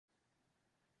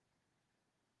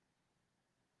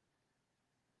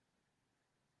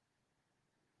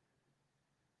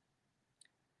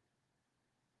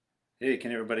Hey,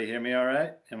 can everybody hear me all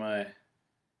right? Am I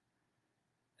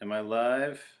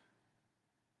live?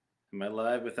 Am I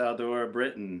live with Aldora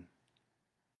Britain?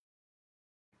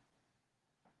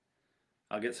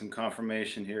 I'll get some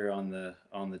confirmation here on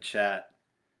the chat.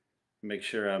 Make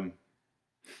sure I'm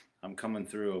coming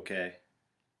through okay.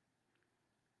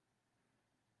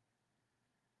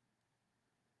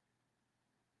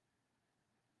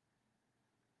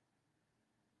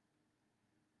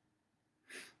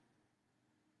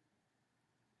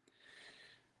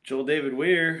 Joel David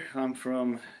Weir. I'm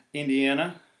from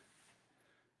Indiana,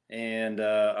 and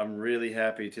I'm really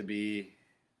happy to be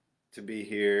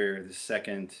here. The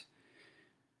second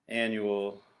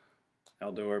annual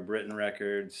Aldora Britain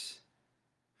Records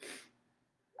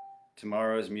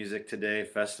Tomorrow's Music Today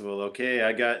Festival. Okay,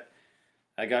 I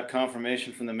got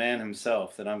confirmation from the man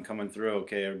himself that I'm coming through.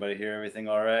 Okay, everybody hear everything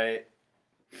all right?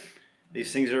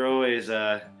 These things are always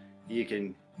you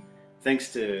can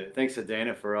thanks to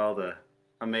Dana for all the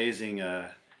amazing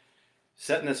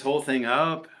setting this whole thing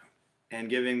up and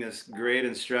giving this great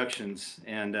instructions.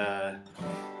 And but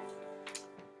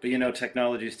you know,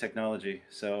 technology is technology,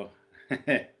 so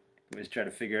we just try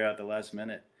to figure out the last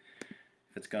minute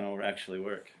if it's gonna actually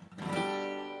work.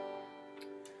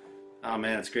 Oh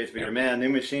man, it's great to be here. Man, New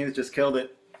Machines just killed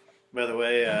it. By the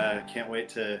way, can't wait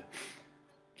to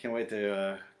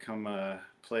come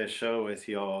play a show with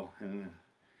y'all in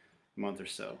a month or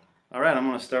so. All right, I'm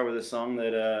gonna start with a song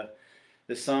that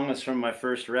this song is from my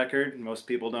first record. Most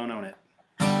people don't own it.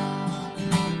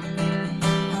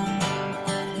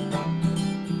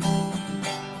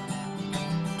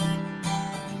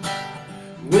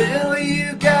 Well,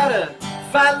 you gotta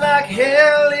fight like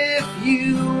hell if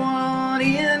you want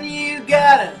in. You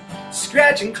gotta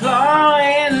scratch and claw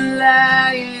and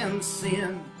lie and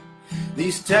sin.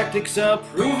 These tactics are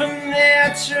proven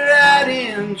that you're right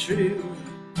and true.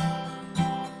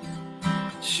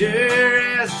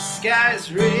 Sure as the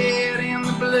sky's red and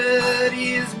the blood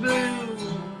is blue.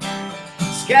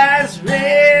 Sky's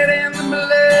red and the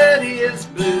blood is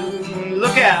blue.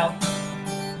 Look out.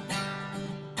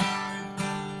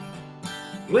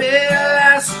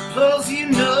 Well, I suppose you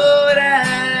know what I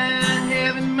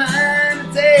have in mind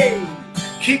today.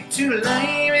 Kick too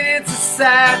lame and it's a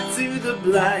sight to the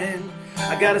blind.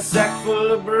 I got a sack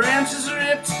full of branches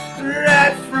ripped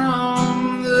right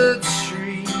from the tree.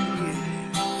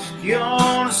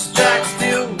 Gonna strike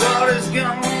still water's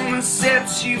gonna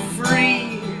set you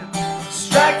free.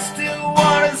 Strike still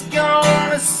water's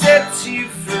gonna set you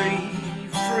free,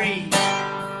 free.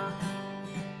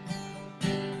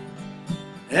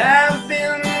 I've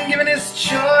been given this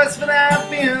choice, but I've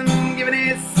been given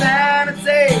it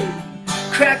sanity.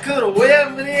 Crack could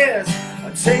well with this,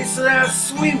 a taste of that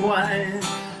sweet wine.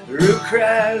 Who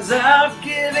cries out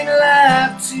giving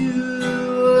life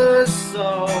to us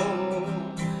all.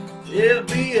 It'll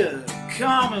be a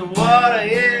common water,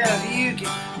 yeah, you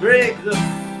can break the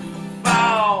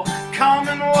fall.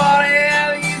 Common water,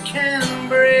 yeah, you can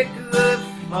break the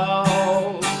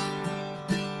fall.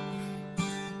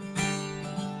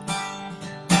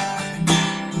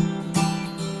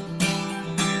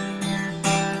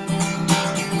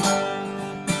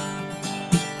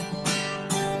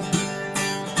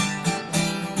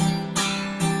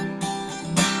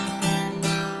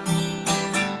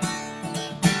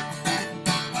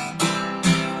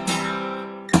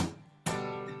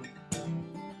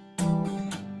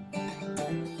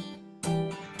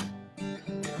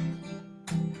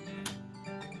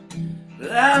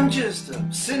 I'm just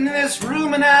sitting in this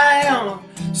room and I am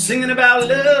singing about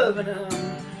love and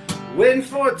I'm waiting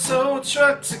for a tow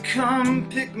truck to come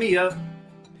pick me up.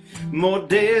 More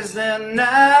days than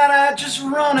not I just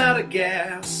run out of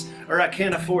gas or I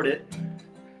can't afford it.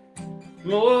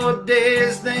 More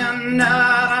days than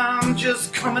not I'm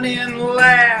just coming in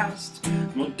last.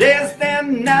 More days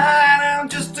than not I'm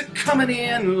just coming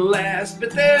in last.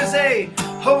 But there's a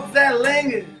hope that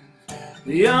lingers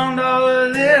beyond all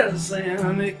of this,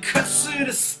 and it cuts through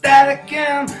the static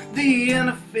and the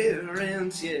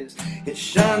interference. Yes, it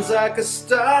shines like a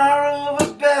star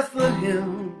over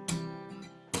Bethlehem.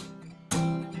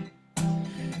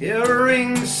 It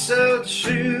rings so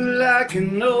true like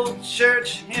an old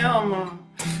church hymn.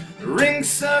 It rings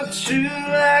so true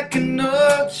like an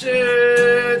old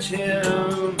church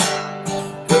hymn.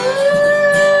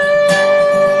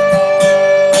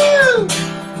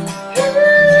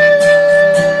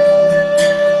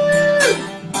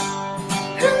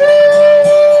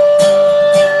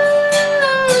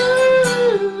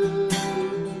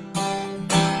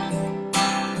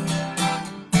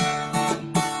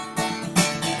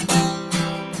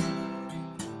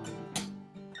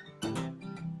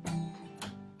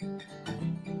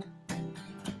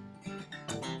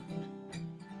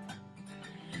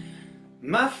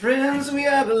 My friends, we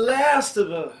are the last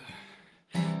of a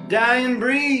dying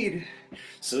breed.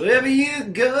 So ever you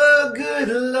go, good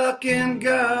luck and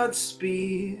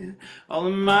Godspeed. All the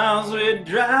miles we're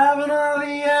driving, all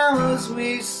the hours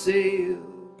we sail.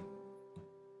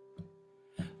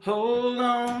 Hold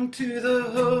on to the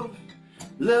hope,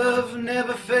 love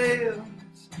never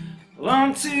fails. Hold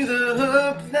on to the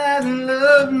hope that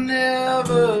love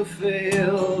never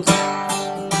fails.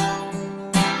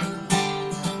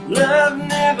 Love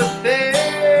never fails.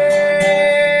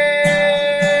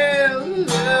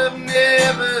 Love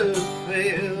never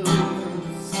fails.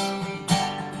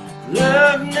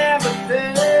 Love never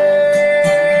fails.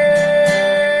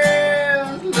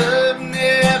 Love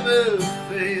never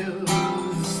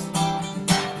fails.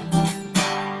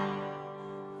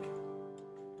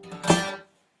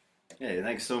 Hey,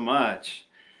 thanks so much.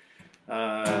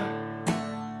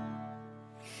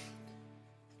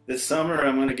 This summer,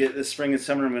 this spring and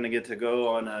summer, I'm going to get to go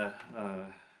on a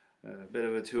bit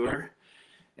of a tour,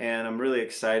 and I'm really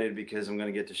excited because I'm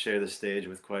going to get to share the stage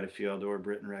with quite a few Aldora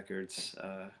Britain Records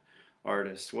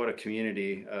artists. What a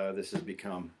community this has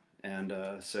become, and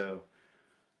so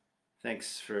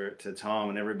thanks to Tom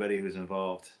and everybody who's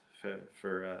involved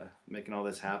for making all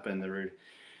this happen. The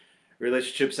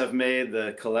relationships I've made,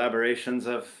 the collaborations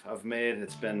I've made,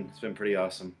 it's been pretty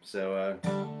awesome. So.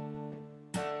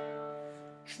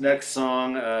 This next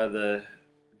song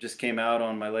just came out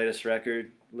on my latest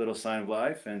record, Little Sign of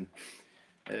Life, and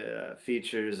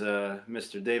features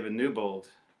Mr. David Newbold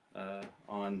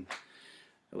on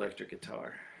electric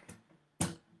guitar.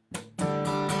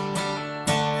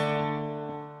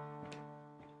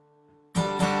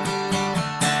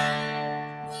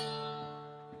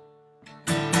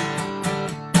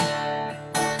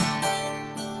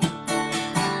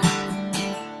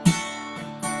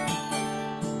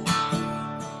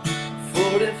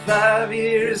 45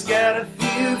 years, got a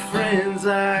few friends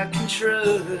I can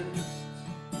trust.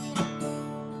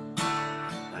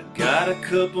 I got a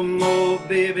couple more,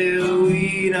 baby,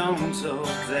 we don't talk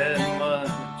that much.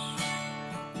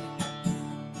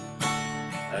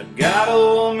 I got a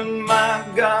woman, my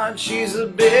God, she's the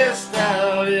best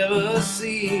I've ever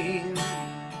seen.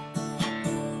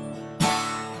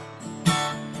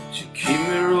 She keep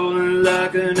me rolling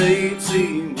like an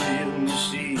 18-wheel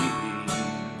machine.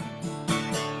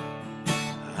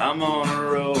 I'm on a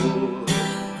roll,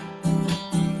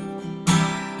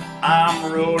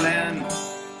 I'm rolling,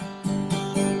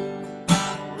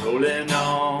 rolling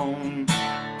on.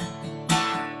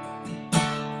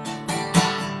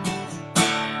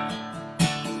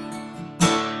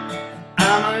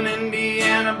 I'm an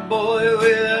Indiana boy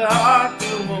with a heart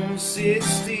that won't sit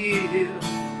still.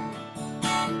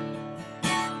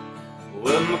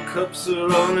 Well, my cups are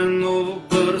running over,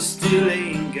 but I still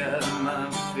ain't got my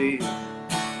fill.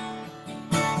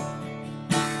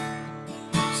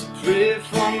 Pray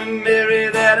for me, Mary,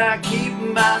 that I keep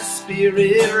my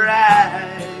spirit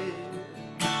right.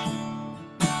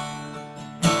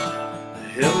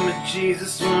 Help me,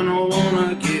 Jesus, when I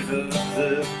wanna give up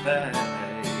the fight.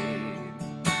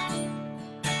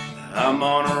 I'm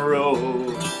on a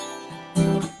roll,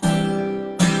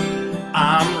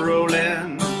 I'm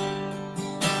rolling,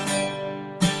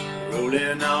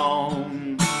 rolling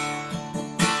on.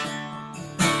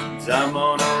 I'm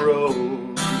on a roll,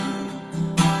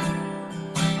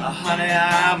 honey,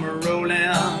 I'm rolling.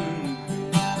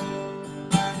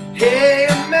 Hey,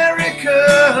 America,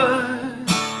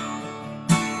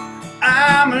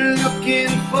 I'm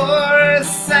looking for a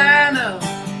sign of.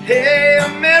 Hey,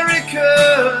 America,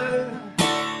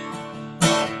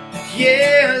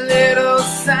 yeah, a little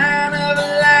sign of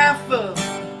life.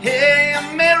 Hey,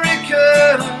 America,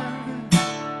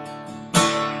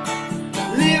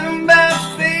 living by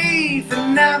faith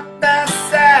and not by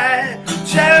sight.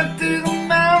 Driving through the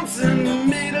mountains in the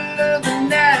middle of the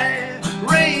night.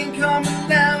 Rain coming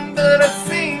down, but I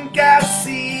think I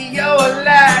see your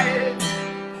light.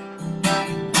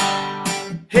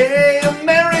 Hey,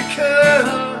 America,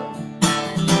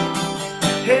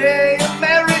 hey,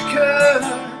 America,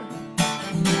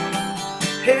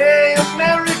 hey,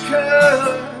 America,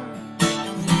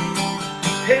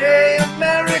 hey,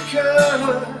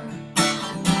 America.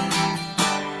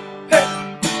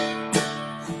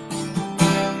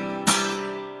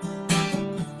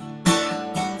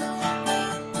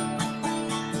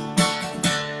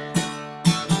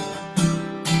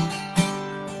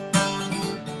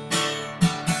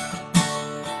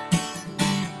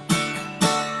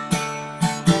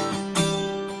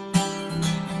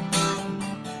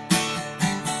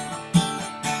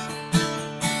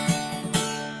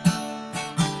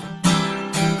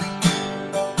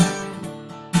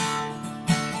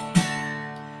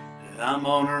 I'm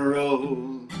on a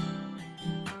roll.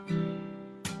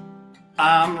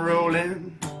 I'm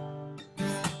rolling,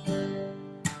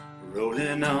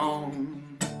 rolling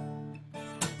on.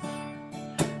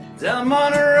 I'm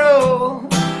on a roll.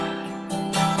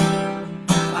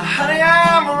 Honey,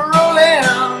 I'm rolling.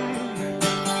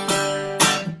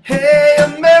 Hey,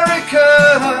 America,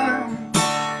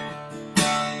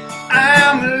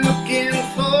 I'm looking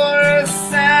for a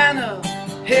sign of,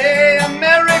 hey,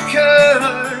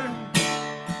 America,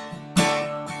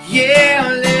 yeah,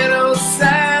 a little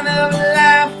sign of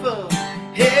life of,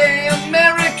 hey,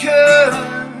 America,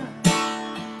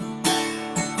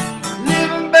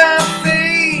 living by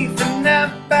faith and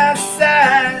not by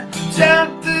sight,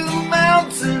 jump through the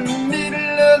mountain,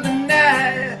 middle of the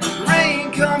night,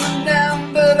 rain coming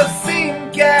down, but I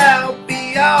think I'll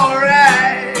be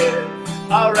alright,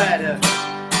 alright.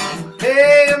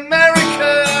 Hey,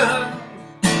 America,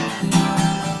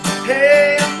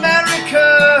 hey, America,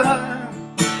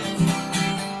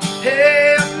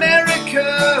 hey, America,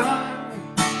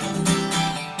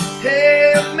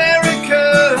 hey, America,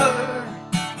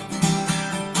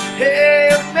 hey,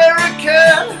 America,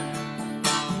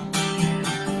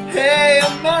 hey,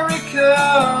 America,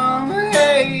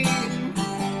 hey,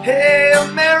 hey,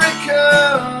 America,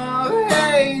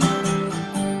 hey.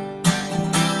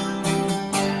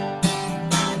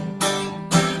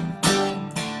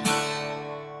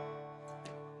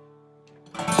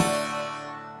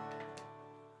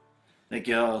 Thank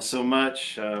you all so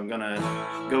much. I'm gonna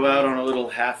go out on a little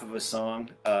half of a song,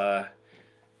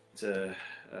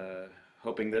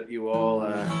 hoping that you all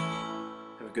have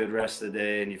a good rest of the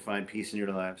day and you find peace in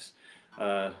your lives.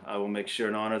 I will make sure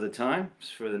and honor the time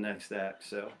for the next act.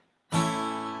 So,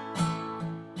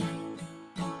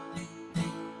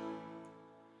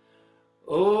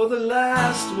 oh, the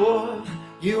last war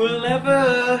you will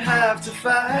ever have to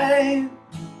fight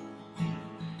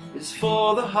is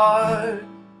for the heart.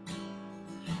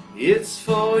 It's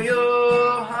for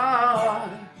your heart,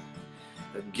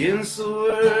 against the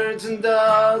words and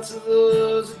doubts of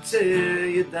those that tear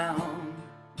you down.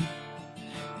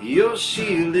 Your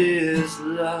shield is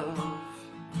love.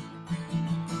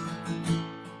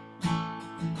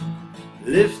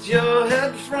 Lift your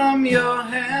head from your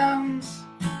hands,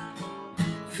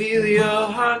 feel your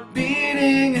heart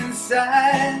beating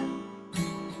inside.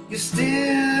 You're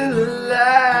still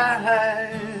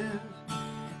alive.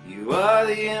 You are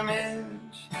the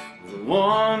image of the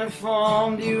one who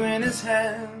formed you in his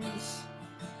hands,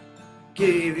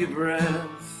 gave you breath.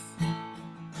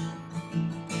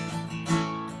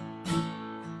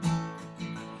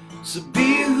 So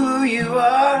be who you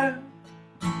are.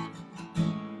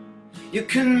 You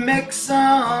can make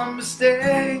some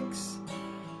mistakes.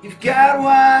 You've got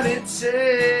what it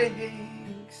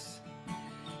takes.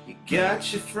 You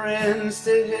got your friends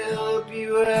to help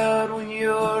you out when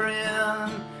you're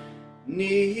in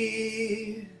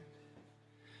need.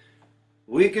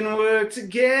 We can work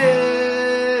together.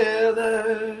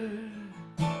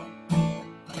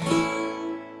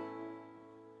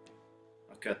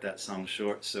 I'll cut that song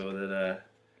short so that I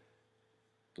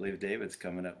believe David's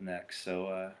coming up next.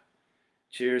 So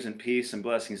cheers and peace and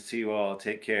blessings to you all.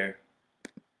 Take care.